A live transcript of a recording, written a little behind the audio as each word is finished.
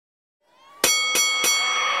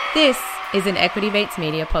This is an Equity Mates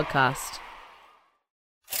Media podcast.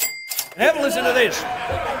 Have a listen to this.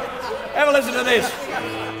 Have a listen to this.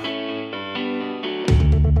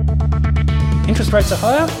 Interest rates are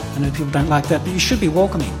higher. I know people don't like that, but you should be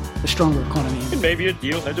welcoming a stronger economy. And maybe a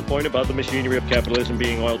deal has a point about the machinery of capitalism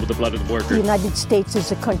being oiled with the blood of the workers. The United States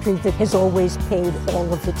is a country that has always paid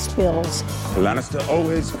all of its bills. Lannister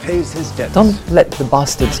always pays his debts. Don't let the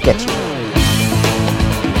bastards get you.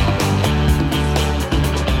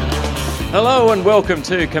 Hello and welcome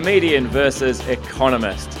to Comedian versus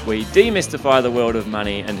Economist. We demystify the world of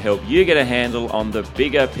money and help you get a handle on the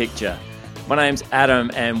bigger picture. My name's Adam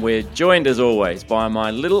and we're joined as always by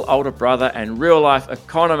my little older brother and real-life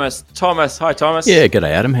economist, Thomas. Hi, Thomas. Yeah,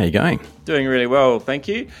 g'day, Adam. How you going? Doing really well, thank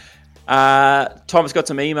you. Thomas got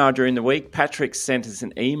some email during the week. Patrick sent us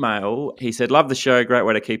an email. He said, love the show, great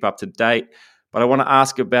way to keep up to date. But I want to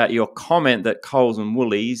ask about your comment that Coles and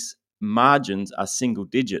Woolies margins are single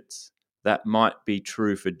digits. That might be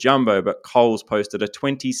true for Jumbo, but Coles posted a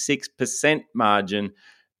 26% margin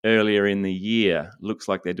earlier in the year. Looks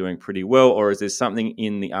like they're doing pretty well, or is there something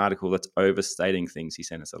in the article that's overstating things? He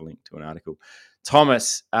sent us a link to an article.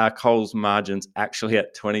 Thomas, Coles margins actually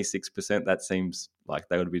at 26%. That seems like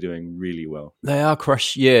they would be doing really well. They are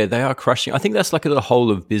they are crushing. I think that's like at the whole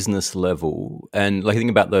of business level. And like the thing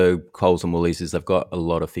about the Coles and Woolies is they've got a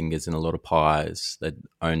lot of fingers in a lot of pies. They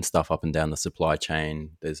own stuff up and down the supply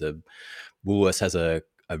chain. Woolworths has a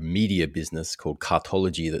media business called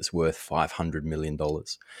Cartology that's worth $500 million,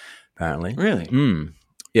 apparently. Really?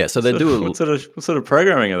 Yeah, so they do what sort of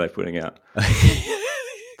programming are they putting out?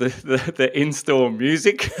 the in-store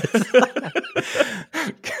music.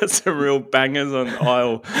 Got some real bangers on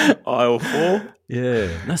aisle 4. Yeah.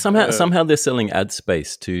 No, somehow they're selling ad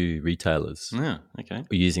space to retailers. Yeah, okay.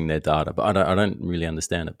 Using their data, but I don't really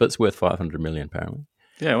understand it. But it's worth $500 million apparently.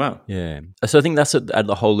 Yeah, wow. Yeah. So I think that's at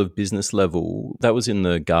the whole of business level. That was in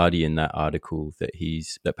the Guardian, that article that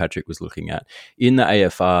Patrick was looking at. In the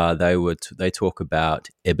AFR, they talk about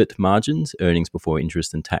EBIT margins, earnings before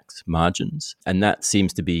interest and tax margins, and that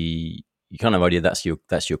seems to be you kind of idea that's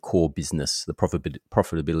your core business, the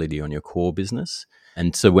profitability on your core business.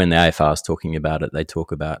 And so when the AFR is talking about it, they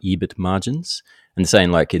talk about EBIT margins and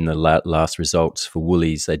saying like in the last results for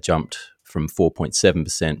Woolies, they jumped from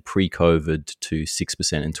 4.7% pre-COVID to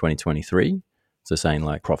 6% in 2023. So saying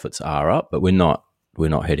like profits are up, but we're not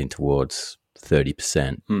heading towards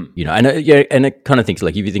 30%. You know, and it kind of thinks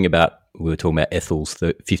like if you think about we were talking about Ethel's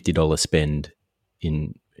 $50 spend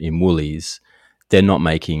in Woolies, they're not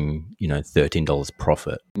making $13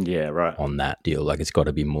 profit. Yeah, right. On that deal, like it's got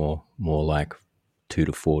to be more like $2 to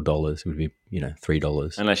 $4 would be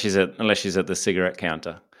 $3. Unless she's at the cigarette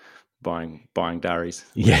counter buying durries.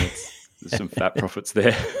 Yeah. There's some fat profits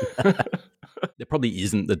there. There probably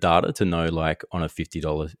isn't the data to know, like on a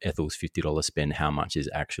Ethel's $50 spend, how much is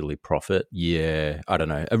actually profit. Yeah, I don't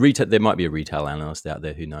know. There might be a retail analyst out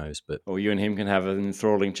there who knows, but or you and him can have an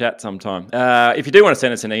enthralling chat sometime. If you do want to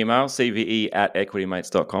send us an email,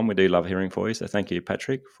 cve@equitymates.com. We do love hearing from you. So thank you,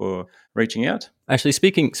 Patrick, for reaching out. Actually,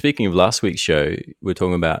 speaking of last week's show, we're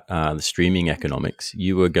talking about the streaming economics.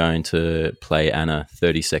 You were going to play Anna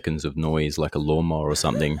 30 seconds of noise like a lawnmower or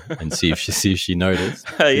something and see if she noticed.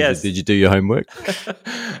 Yes. Did you do your homework?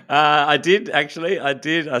 I did, actually.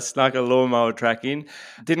 I snuck a lawnmower track in.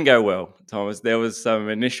 Didn't go well, Thomas. There was some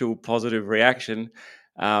initial positive reaction,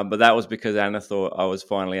 but that was because Anna thought I was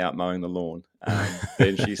finally out mowing the lawn.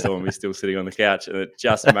 Then she saw me still sitting on the couch, and it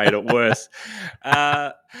just made it worse.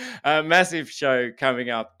 A massive show coming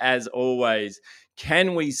up, as always.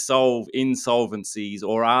 Can we solve insolvencies,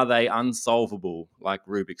 or are they unsolvable like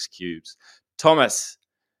Rubik's Cubes? Thomas,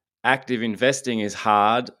 active investing is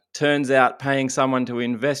hard. Turns out paying someone to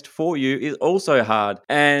invest for you is also hard.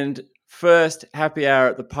 And first, happy hour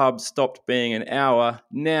at the pub stopped being an hour.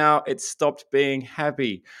 Now it's stopped being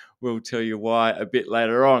happy. We'll tell you why a bit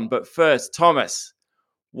later on. But first, Thomas,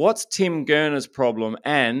 what's Tim Gurner's problem?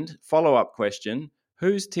 And follow-up question,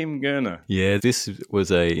 who's Tim Gurner? Yeah, this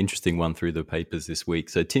was an interesting one through the papers this week.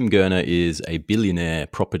 So Tim Gurner is a billionaire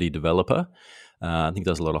property developer. I think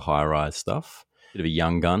does a lot of high-rise stuff. Bit of a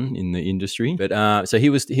young gun in the industry. But so he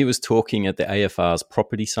was talking at the AFR's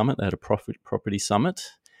property summit. They had a property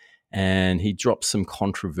summit. And he dropped some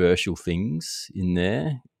controversial things in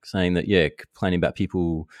there, saying that, complaining about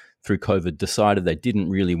people through COVID decided they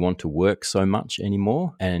didn't really want to work so much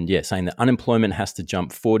anymore. And saying that unemployment has to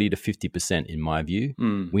jump 40 to 50% in my view.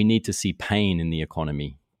 We need to see pain in the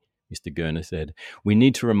economy, Mr. Gurner said. We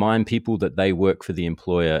need to remind people that they work for the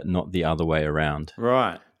employer, not the other way around.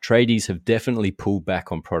 Right. Tradies have definitely pulled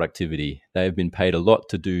back on productivity. They have been paid a lot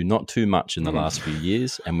to do not too much in the last few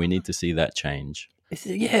years, and we need to see that change.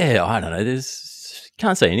 Yeah, I don't know.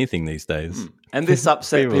 Can't say anything these days. And this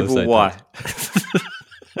upset people. Why?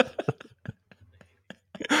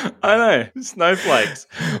 I know. Snowflakes.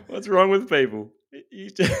 What's wrong with people?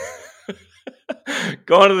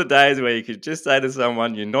 Gone are the days where you could just say to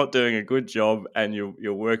someone, you're not doing a good job and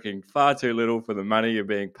you're working far too little for the money you're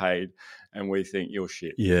being paid, and we think you're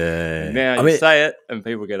shit. Yeah. And now you say it and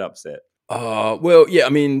people get upset. Well, yeah, I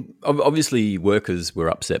mean, obviously workers were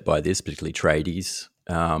upset by this, particularly tradies.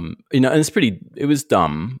 And it was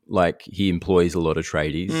dumb. Like, he employs a lot of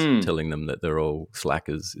tradies, telling them that they're all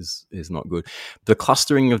slackers is not good. The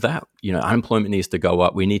clustering of that, unemployment needs to go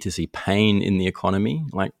up. We need to see pain in the economy.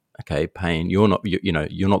 Like, okay, pain. You're not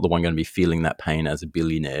the one going to be feeling that pain as a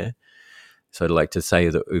billionaire. So to say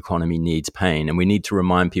that the economy needs pain, and we need to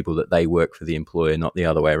remind people that they work for the employer, not the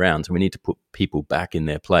other way around. So we need to put people back in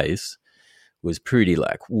their place. Was pretty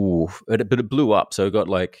ooh, but it blew up. So it got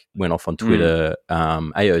went off on Twitter.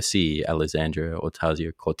 AOC, Alexandria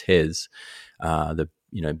Ocasio-Cortez, the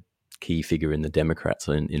key figure in the Democrats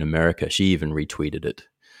in America, she even retweeted it.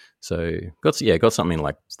 So got something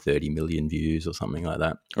like 30 million views or something like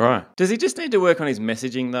that. Right. Does he just need to work on his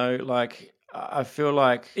messaging though? Like, I feel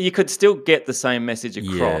like you could still get the same message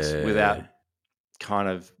across without kind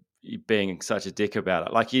of being such a dick about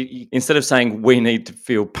it. Like, you instead of saying we need to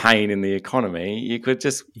feel pain in the economy, you could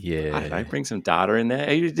just I don't know, bring some data in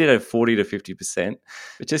there. You did a 40 to 50%,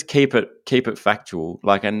 but just keep it factual,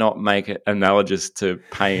 and not make it analogous to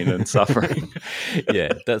pain and suffering.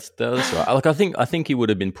 Yeah, that's right. I think he would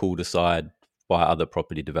have been pulled aside by other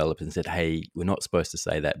property developers and said, "Hey, we're not supposed to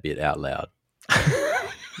say that bit out loud."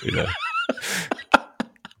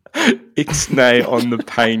 Ixnay on the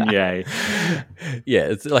pain, yay. Yeah,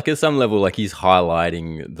 it's at some level, he's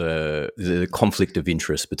highlighting the conflict of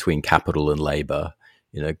interest between capital and labor,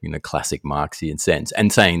 in a classic Marxian sense,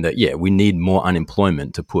 and saying that, we need more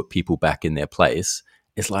unemployment to put people back in their place.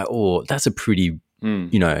 It's that's a pretty,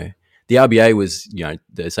 the RBA was,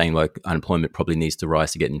 they're saying unemployment probably needs to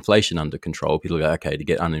rise to get inflation under control. People go, okay, to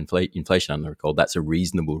get inflation under control, that's a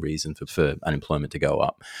reasonable reason for unemployment to go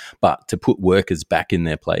up. But to put workers back in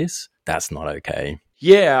their place, that's not okay.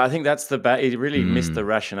 Yeah, I think that's he really missed the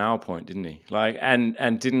rationale point, didn't he?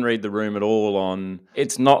 And didn't read the room at all on,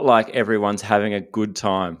 it's not like everyone's having a good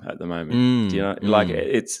time at the moment.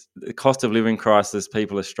 It's the cost of living crisis,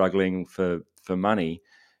 people are struggling for money,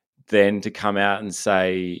 then to come out and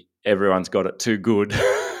say everyone's got it too good.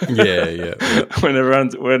 Yeah.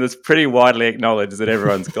 when it's pretty widely acknowledged that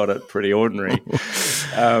everyone's got it pretty ordinary.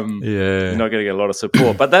 You're not going to get a lot of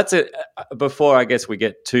support. But that's it. Before I guess we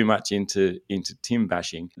get too much into Tim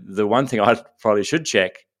bashing, the one thing I probably should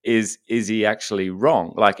check is he actually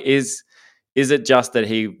wrong? Is it just that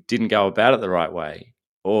he didn't go about it the right way,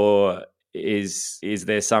 or is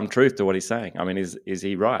there some truth to what he's saying? I mean, is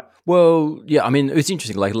he right? Well, yeah, I mean, it's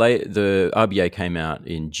interesting. The RBA came out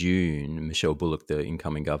in June, Michelle Bullock, the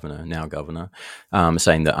incoming governor,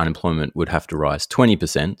 saying that unemployment would have to rise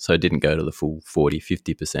 20%, so it didn't go to the full 40,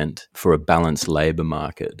 50% for a balanced labour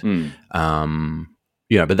market.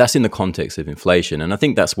 But that's in the context of inflation. And I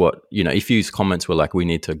think that's what, if his comments were we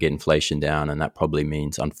need to get inflation down, and that probably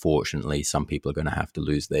means, unfortunately, some people are going to have to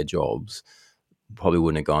lose their jobs, probably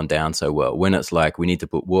wouldn't have gone down so well. When it's we need to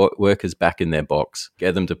put workers back in their box,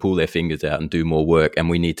 get them to pull their fingers out and do more work, and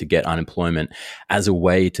we need to get unemployment as a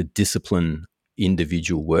way to discipline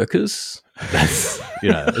individual workers, that's,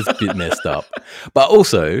 it's a bit messed up. But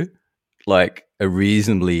also, a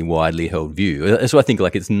reasonably widely held view. That's why I think,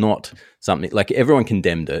 it's not something, everyone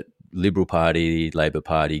condemned it. Liberal Party, Labor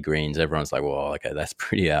Party, Greens, everyone's well, okay, that's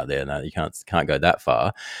pretty out there. No, you can't go that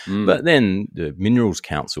far. But then the Minerals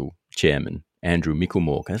Council chairman, Andrew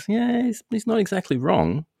Michelmore, goes, he's not exactly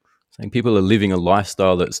wrong, saying people are living a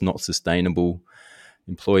lifestyle that's not sustainable.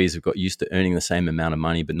 Employees have got used to earning the same amount of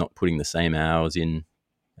money but not putting the same hours in.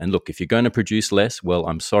 And look, if you're going to produce less, well,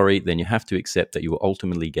 I'm sorry, then you have to accept that you will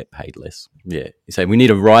ultimately get paid less. Yeah. You say we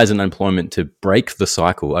need a rise in unemployment to break the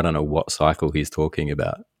cycle. I don't know what cycle he's talking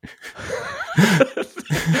about.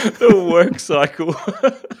 The work cycle.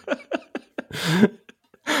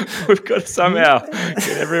 We've got to somehow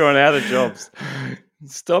get everyone out of jobs.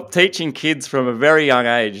 Stop teaching kids from a very young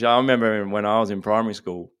age. I remember when I was in primary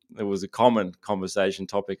school, there was a common conversation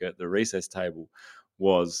topic at the recess table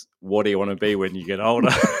was, what do you want to be when you get older?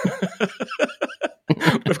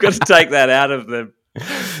 We've got to take that out of the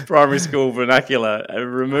primary school vernacular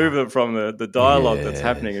and remove it from the dialogue that's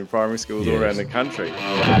happening in primary schools all around the country.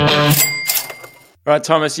 Right,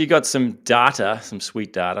 Thomas, you got some data, some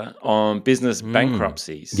sweet data on business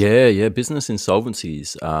bankruptcies. Yeah. Business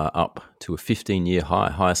insolvencies are up to a 15-year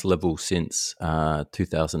high, highest level since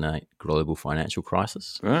 2008 global financial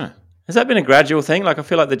crisis. Right. Has that been a gradual thing? Like, I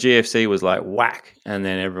feel like the GFC was like whack, and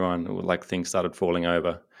then everyone, like, things started falling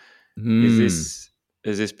over.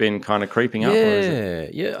 Has this been kind of creeping up? Or is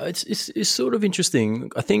it? Yeah. It's sort of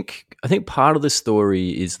interesting. I think part of the story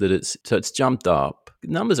is that it's jumped up.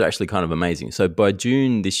 Numbers are actually kind of amazing. So by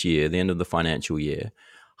June this year, the end of the financial year,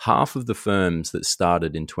 half of the firms that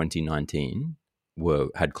started in 2019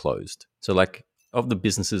 had closed. So like of the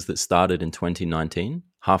businesses that started in 2019,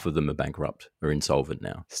 half of them are bankrupt or insolvent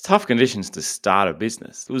now. It's tough conditions to start a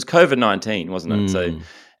business. It was COVID-19, wasn't it? So,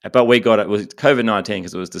 but we got it was COVID-19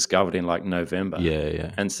 because it was discovered in like November.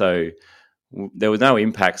 Yeah. And so there was no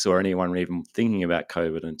impacts or anyone even thinking about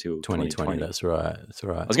COVID until 2020. That's right.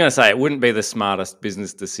 I was going to say it wouldn't be the smartest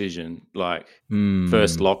business decision. Like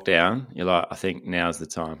first lockdown, you're like, I think now's the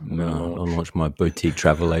time. I'll launch my boutique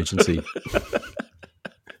travel agency.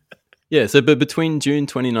 Yeah, but between June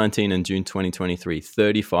 2019 and June 2023,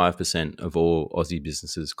 35% of all Aussie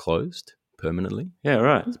businesses closed permanently. Yeah,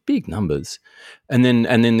 right. It's big numbers. And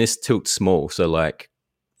then this tilts small. So like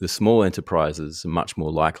the small enterprises are much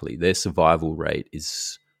more likely. Their survival rate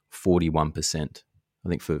is 41%. I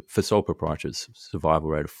think for sole proprietors, survival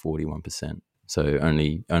rate of 41%. So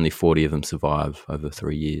only 40 of them survive over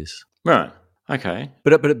 3 years. Right. Okay.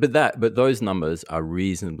 But those numbers are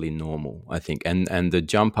reasonably normal, I think. And the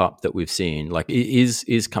jump up that we've seen, like,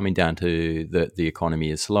 is coming down to the economy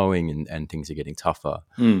is slowing and things are getting tougher.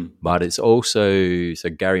 But it's also, so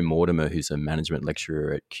Gary Mortimer, who's a management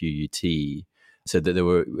lecturer at QUT, said that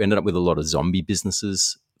ended up with a lot of zombie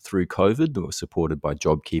businesses through COVID that were supported by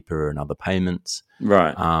JobKeeper and other payments.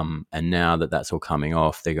 Right. And now that that's all coming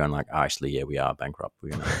off, they're going like, actually, yeah, we are bankrupt.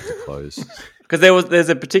 We're going to have to close. Because there's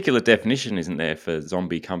a particular definition, isn't there, for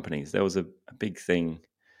zombie companies? There was a big thing,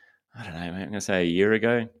 I don't know, I'm going to say a year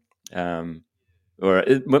ago.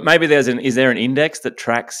 Maybe is there an index that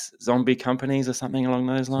tracks zombie companies or something along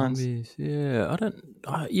those lines? Zombies, yeah.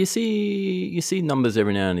 You see numbers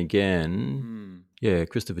every now and again. Yeah,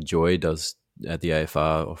 Christopher Joy does at the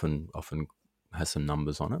AFR often has some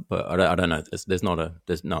numbers on it, but I don't know. There's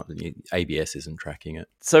not ABS isn't tracking it.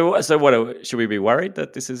 So what should we be worried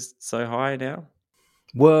that this is so high now?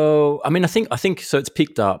 Well, I mean, I think so. It's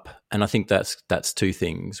picked up, and I think that's two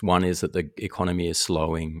things. One is that the economy is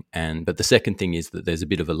slowing, but the second thing is that there's a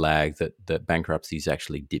bit of a lag that bankruptcies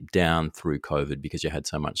actually dipped down through COVID because you had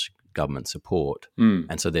so much government support,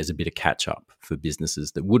 and so there's a bit of catch up for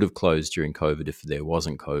businesses that would have closed during COVID if there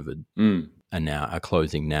wasn't COVID, and now are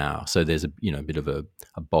closing now. So there's a bit of a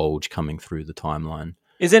bulge coming through the timeline.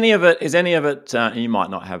 Is any of it? You might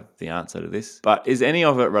not have the answer to this, but is any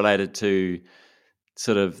of it related to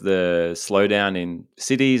sort of the slowdown in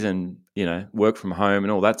cities and, work from home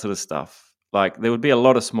and all that sort of stuff? Like, there would be a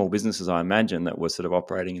lot of small businesses, I imagine, that were sort of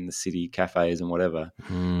operating in the city cafes and whatever,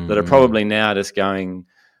 that are probably now just going,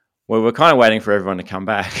 well, we're kind of waiting for everyone to come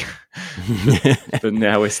back. but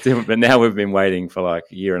now we've been waiting for like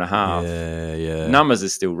a year and a half. Yeah. Numbers are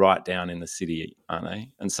still right down in the city, aren't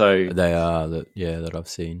they? And so they are that I've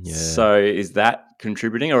seen. Yeah. So is that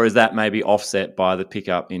contributing, or is that maybe offset by the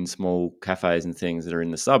pickup in small cafes and things that are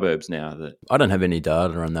in the suburbs now? That I don't have any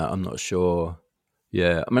data on that. I'm not sure.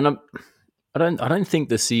 Yeah. I mean, I don't think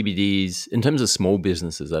the CBDs, in terms of small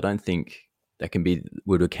businesses, I don't think that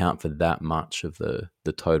would account for that much of the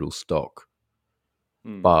total stock.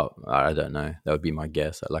 But I don't know. That would be my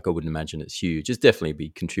guess. Like, I wouldn't imagine it's huge. It's definitely be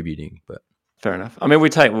contributing, but fair enough. I mean,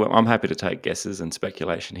 I'm happy to take guesses and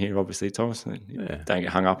speculation here, obviously, Thomas. Don't get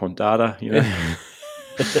hung up on data,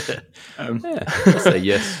 I'll say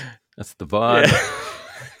yes. That's the vibe. Yeah.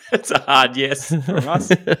 It's a hard yes from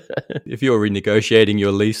us. If you're renegotiating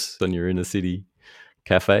your lease on your inner city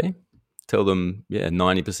cafe, tell them,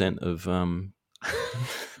 90% of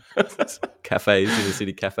cafes, inner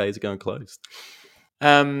city cafes, are going closed.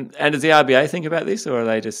 And does the RBA think about this, or are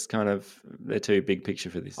they just kind of, they're too big picture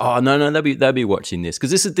for this? Oh no, they'll be watching this, because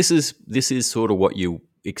this is sort of what you're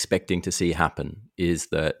expecting to see happen. Is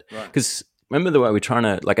that because remember the way we're trying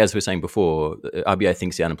to, like, as we were saying before, the RBA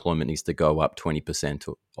thinks the unemployment needs to go up 20%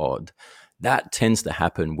 or odd. That tends to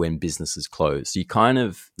happen when businesses close. So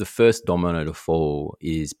the first domino to fall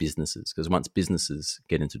is businesses, because once businesses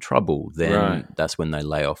get into trouble, then that's when they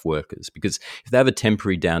lay off workers. Because if they have a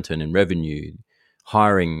temporary downturn in revenue,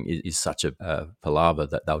 hiring is such a palaver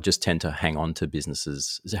that they'll just tend to hang on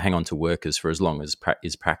to workers for as long as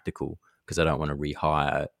is practical, because they don't want to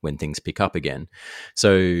rehire when things pick up again.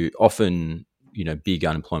 So often big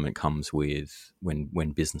unemployment comes with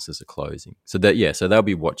when businesses are closing. So they'll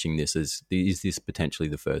be watching this as, is this potentially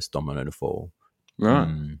the first domino to fall? Right.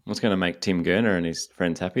 What's going to make Tim Gurner and his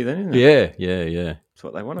friends happy then, isn't it? Yeah. That's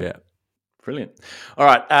what they wanted. Yeah. Brilliant. All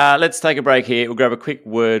right, let's take a break here. We'll grab a quick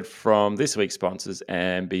word from this week's sponsors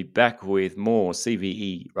and be back with more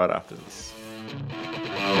CVE right after this.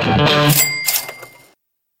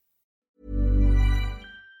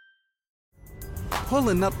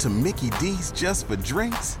 Pulling up to Mickey D's just for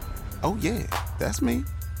drinks? Oh yeah, that's me.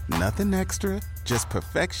 Nothing extra, just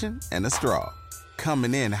perfection and a straw.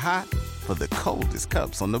 Coming in hot for the coldest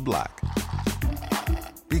cups on the block.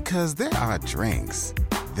 Because there are drinks.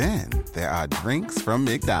 Then there are drinks from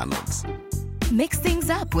McDonald's. Mix things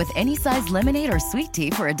up with any size lemonade or sweet tea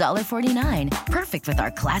for $1.49. Perfect with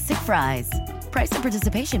our classic fries. Price and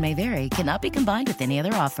participation may vary. Cannot be combined with any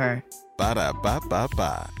other offer.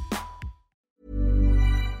 Ba-da-ba-ba-ba.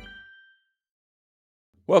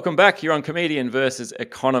 Welcome back. You're on Comedian versus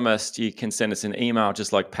Economist. You can send us an email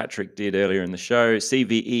just like Patrick did earlier in the show,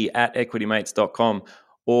 cve@equitymates.com,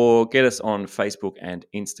 or get us on Facebook and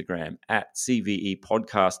Instagram @CVE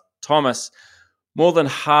Podcast. Thomas, more than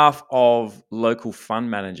half of local fund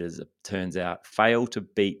managers, it turns out, fail to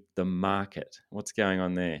beat the market. What's going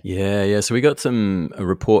on there? Yeah. So we got a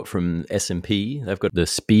report from S&P. They've got the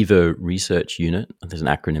SPIVA research unit. There's an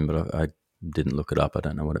acronym, but I didn't look it up. I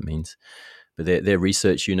don't know what it means. But their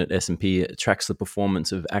research unit, S&P, tracks the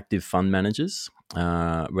performance of active fund managers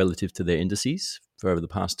relative to their indices for over the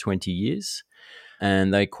past 20 years.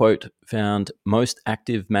 And they, quote, found most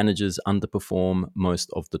active managers underperform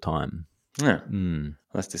most of the time. Yeah,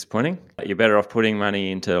 That's disappointing. You're better off putting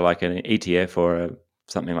money into like an ETF or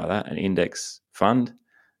something like that, an index fund,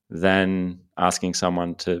 than asking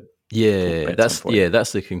someone to.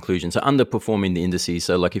 That's the conclusion. So underperforming the indices.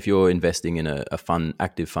 So like if you're investing in a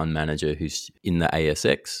active fund manager who's in the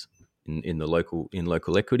ASX, in local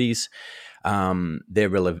equities, their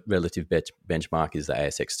relative benchmark is the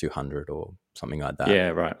ASX 200 or something like that.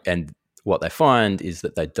 Yeah, right. And what they find is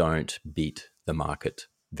that they don't beat the market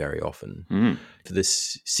very often. For the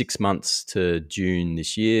 6 months to June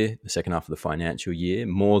this year, the second half of the financial year,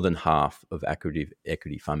 more than half of equity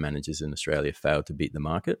fund managers in Australia failed to beat the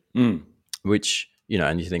market, which,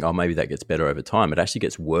 and you think, maybe that gets better over time. It actually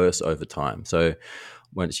gets worse over time. So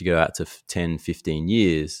once you go out to 10, 15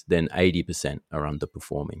 years, then 80% are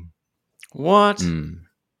underperforming. What?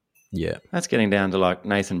 Yeah. That's getting down to like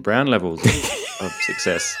Nathan Brown levels of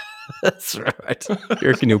success. That's right.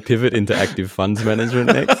 You reckon he'll pivot into active funds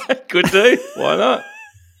management next? Could do. Why not?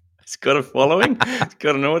 It's got a following. It's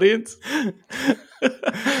got an audience.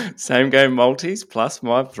 Same game multis plus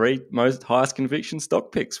my 3 most highest conviction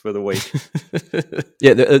stock picks for the week.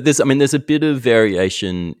 Yeah, there's a bit of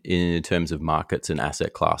variation in terms of markets and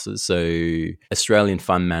asset classes. So Australian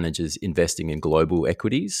fund managers investing in global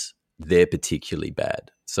equities, they're particularly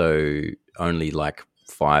bad. So only like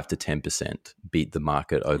 5 to 10% beat the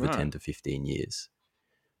market over 10 to 15 years.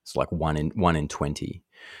 It's like 1 in 20.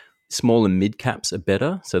 Small and mid caps are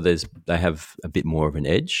better, so they have a bit more of an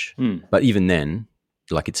edge. But even then,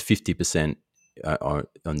 like it's 50%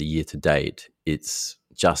 on the year to date. It's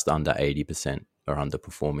just under 80% are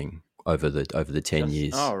underperforming over the 10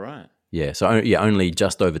 years. Oh, right. Yeah. So only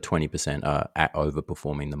just over 20% are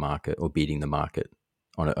overperforming the market or beating the market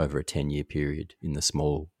over a 10-year period in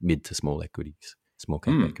the mid to small equities. Small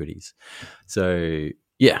cap equities. So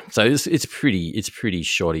it's pretty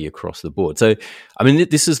shoddy across the board. So I mean,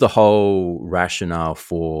 this is the whole rationale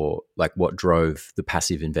for like what drove the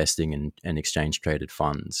passive investing and exchange traded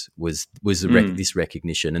funds was this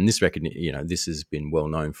recognition, and this this has been well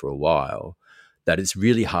known for a while, that it's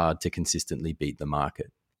really hard to consistently beat the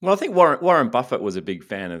market. Well, I think Warren Buffett was a big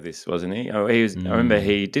fan of this, wasn't he? I remember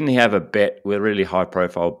he have a bet, a really high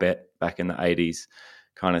profile bet back in the 80s.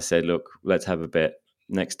 Kind of said, look, let's have a bet.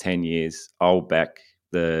 Next 10 years, I'll back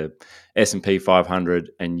the S&P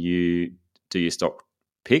 500 and you do your stock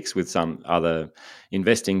picks with some other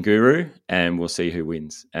investing guru and we'll see who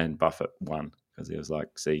wins. And Buffett won because he was like,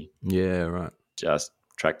 just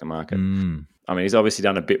track the market. I mean, he's obviously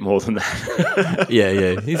done a bit more than that.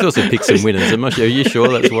 Yeah. He's also picked some winners. Are you sure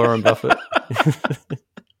that's Warren Buffett?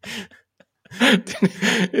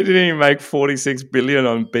 Didn't he make 46 billion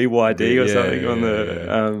on BYD or something on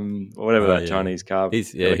the whatever that Chinese car?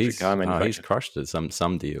 He's crushed at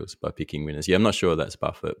some deals by picking winners. Yeah, I'm not sure that's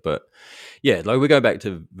Buffett, but yeah, like we go back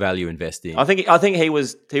to value investing. I think he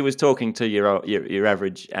was talking to your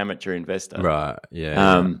average amateur investor, right?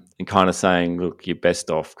 Yeah, and kind of saying, look, you're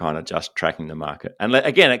best off kind of just tracking the market. And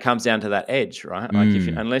again, it comes down to that edge, right? Like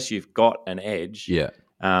unless you've got an edge,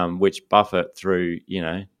 which Buffett through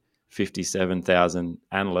 57,000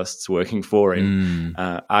 analysts working for him,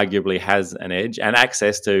 arguably has an edge and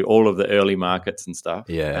access to all of the early markets and stuff.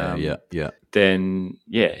 Yeah. Then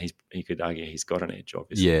he could argue he's got an edge,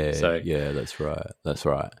 obviously. Yeah, that's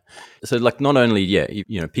right. So like, not only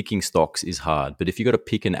picking stocks is hard, but if you got to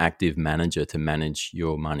pick an active manager to manage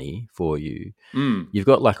your money for you, you've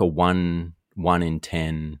got like a 1 in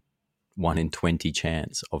 10, 1 in 20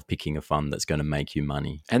 chance of picking a fund that's going to make you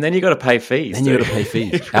money. And then you got to pay fees.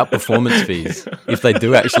 Outperformance fees. If they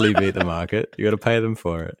do actually beat the market, you got to pay them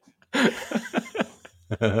for it.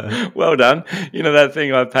 Well done. You know that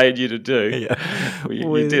thing I paid you to do. Yeah.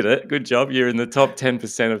 You did it. Good job. You're in the top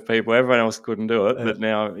 10% of people. Everyone else couldn't do it, but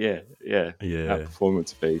now,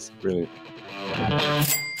 outperformance fees. Brilliant.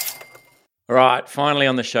 All right, finally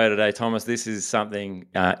on the show today, Thomas, this is something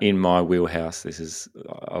in my wheelhouse.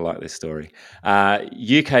 I like this story.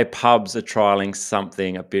 UK pubs are trialling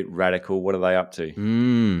something a bit radical. What are they up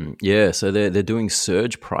to? So they're doing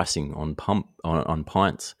surge pricing on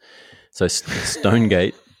pints. So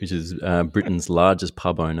Stonegate, which is Britain's largest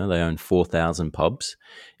pub owner, they own 4,000 pubs,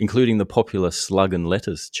 including the popular Slug and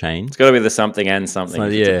Letters chain. It's got to be the something and something.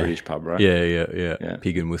 It's a British pub, right? Yeah.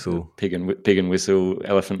 Pig and Whistle. Pig and Whistle,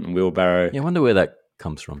 Elephant and Wheelbarrow. Yeah, I wonder where that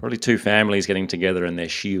comes from. Probably two families getting together and their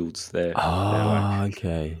shields. They're like,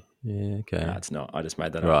 okay. Yeah, okay. No, it's not. I just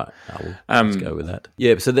made that up. Right. Let's go with that.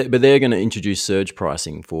 Yeah, but they're going to introduce surge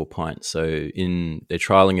pricing for pints. So they're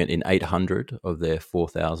trialling it in 800 of their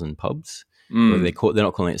 4,000 pubs. They're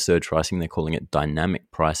not calling it surge pricing. They're calling it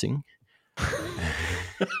dynamic pricing.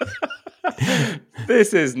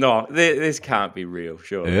 This can't be real,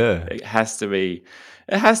 sure. Yeah. It has to be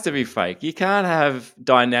fake. You can't have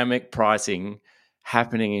dynamic pricing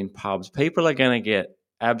happening in pubs. People are going to get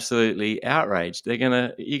absolutely outraged.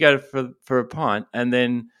 You go for a pint and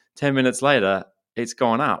then 10 minutes later it's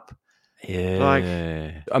gone up.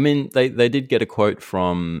 Yeah. I mean, they did get a quote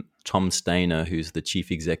from Tom Stainer, who's the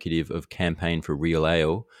chief executive of Campaign for Real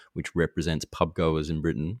Ale, which represents pub goers in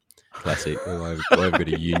Britain. Classic. I've got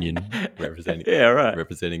a union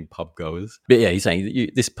representing pub goers. But yeah, he's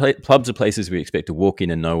saying pubs are places we expect to walk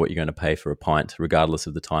in and know what you're going to pay for a pint, regardless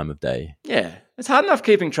of the time of day. Yeah, it's hard enough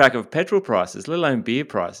keeping track of petrol prices, let alone beer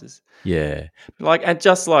prices. Yeah, and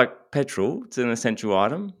just like petrol, it's an essential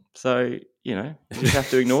item. So you just have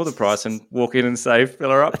to ignore the price and walk in and say,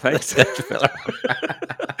 "Fill her up, thanks."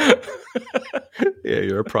 Yeah,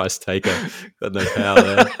 you're a price taker. Got no power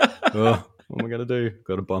there. Oh. What am I going to do?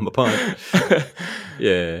 Got to buy my pint.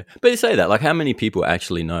 Yeah. But you say that, like, how many people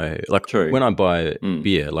actually know? Like, True. When I buy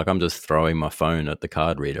beer, like, I'm just throwing my phone at the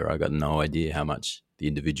card reader. I got no idea how much the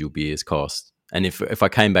individual beers cost. And if I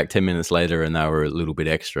came back 10 minutes later and they were a little bit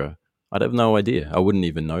extra, I'd have no idea. I wouldn't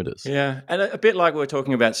even notice. Yeah. And a bit like we were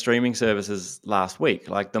talking about streaming services last week,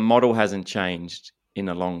 like the model hasn't changed in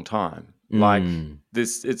a long time. Like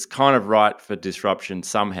it's kind of ripe for disruption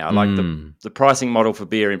somehow. Like the pricing model for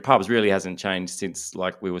beer in pubs really hasn't changed since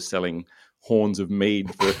like we were selling horns of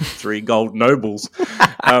mead for 3 gold nobles.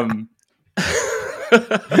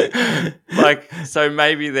 So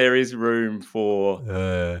maybe there is room for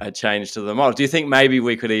a change to the model. Do you think maybe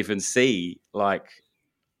we could even see like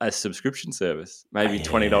a subscription service, maybe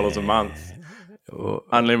 $20 a month,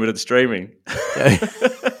 unlimited streaming?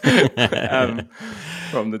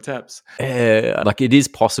 From the taps. Like it is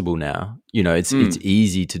possible now. It's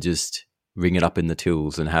easy to just ring it up in the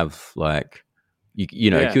tills and have like, you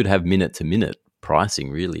could have minute to minute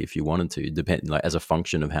pricing really if you wanted to, depend like as a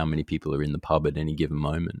function of how many people are in the pub at any given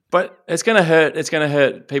moment. But it's going to hurt. It's going to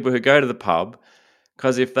hurt people who go to the pub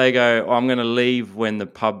because if they go, I'm going to leave when the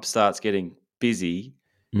pub starts getting busy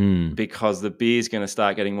because the beer's going to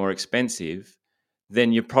start getting more expensive,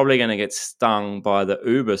 then you're probably going to get stung by the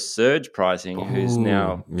Uber surge pricing, who's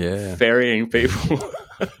now ferrying people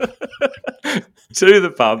to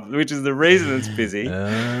the pub, which is the reason it's busy.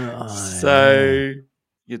 So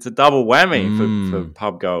it's a double whammy for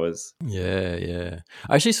pub goers. Yeah.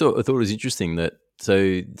 I actually thought it was interesting that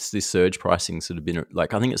this surge pricing sort of been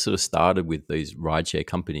like, I think it sort of started with these rideshare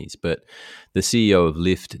companies, but the CEO of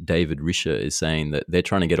Lyft, David Risher, is saying that they're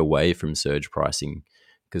trying to get away from surge pricing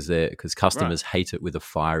because customers hate it with a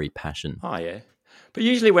fiery passion. Oh, yeah. But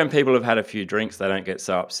usually when people have had a few drinks, they don't get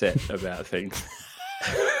so upset about things.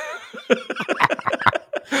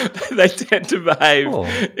 They tend to behave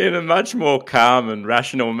in a much more calm and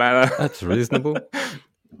rational manner. That's reasonable.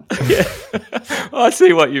 Yeah, I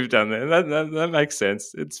see what you've done there. That makes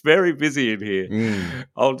sense. It's very busy in here.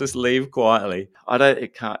 I'll just leave quietly. I don't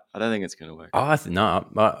think it's going to work. Oh,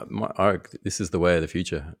 this is the way of the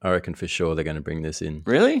future. I reckon for sure they're going to bring this in.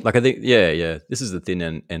 Really? Like I think, yeah. This is the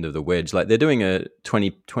thin end of the wedge. Like they're doing a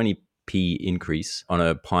 20p p increase on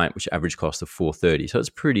a pint, which average cost of $4.30. So it's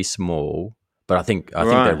pretty small, but I think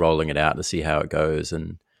they're rolling it out to see how it goes.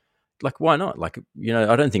 And like, why not? Like,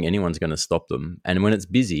 I don't think anyone's going to stop them. And when it's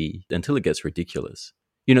busy, until it gets ridiculous,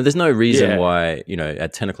 there's no reason why,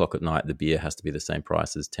 at 10 o'clock at night, the beer has to be the same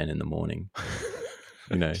price as 10 in the morning.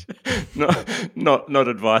 Not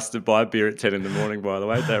advice to buy beer at 10 in the morning, by the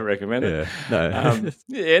way. Don't recommend it.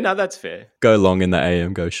 No, that's fair. Go long in the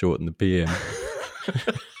AM, go short in the PM.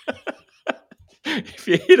 If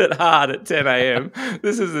you hit it hard at 10 a.m.,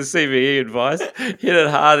 this is the CVE advice, hit it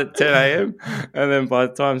hard at 10 a.m., and then by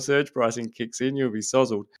the time surge pricing kicks in, you'll be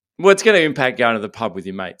sozzled. Well, it's going to impact going to the pub with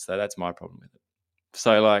your mates, though. That's my problem with it.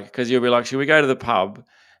 So, because you'll be like, should we go to the pub?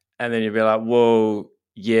 And then you'll be like, well,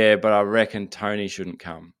 yeah, but I reckon Tony shouldn't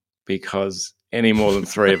come because any more than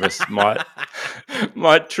three of us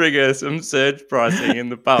might trigger some surge pricing in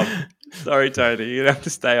the pub. Sorry, Tony, you'd have to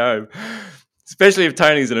stay home. Especially if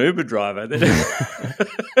Tony's an Uber driver, then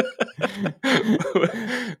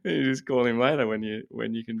you just call him later when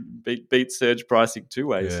you can beat surge pricing two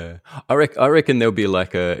ways. Yeah, I reckon there'll be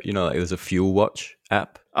like there's a fuel watch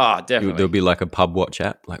app. Oh, definitely. There'll be like a pub watch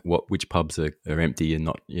app, like which pubs are empty and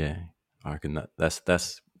not. Yeah, I reckon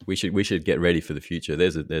that's we should get ready for the future.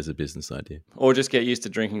 There's a business idea. Or just get used to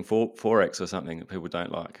drinking Forex or something that people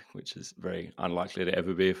don't like, which is very unlikely to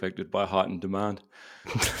ever be affected by heightened demand.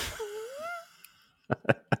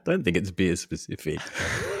 I don't think it's beer specific.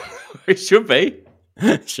 It should be.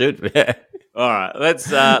 Should be. Yeah. All right,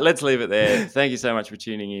 let's leave it there. Thank you so much for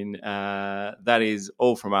tuning in. That is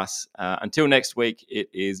all from us. Until next week, it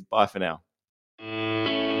is bye for now.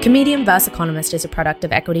 Comedian vs. Economist is a product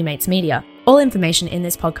of Equity Mates Media. All information in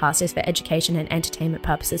this podcast is for education and entertainment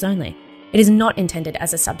purposes only. It is not intended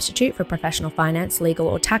as a substitute for professional finance, legal,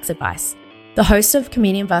 or tax advice. The hosts of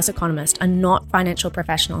Comedian vs. Economist are not financial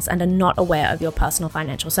professionals and are not aware of your personal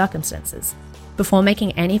financial circumstances. Before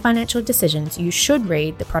making any financial decisions, you should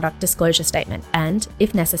read the product disclosure statement and,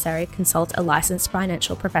 if necessary, consult a licensed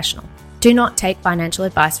financial professional. Do not take financial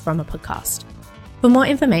advice from a podcast. For more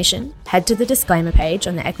information, head to the disclaimer page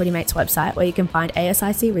on the Equity Mates website where you can find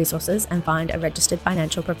ASIC resources and find a registered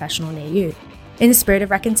financial professional near you. In the spirit of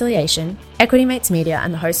reconciliation, Equity Mates Media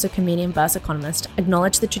and the hosts of Comedian vs. Economist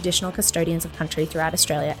acknowledge the traditional custodians of country throughout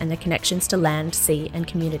Australia and their connections to land, sea and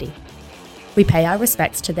community. We pay our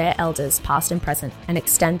respects to their elders past and present and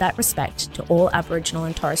extend that respect to all Aboriginal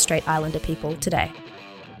and Torres Strait Islander people today.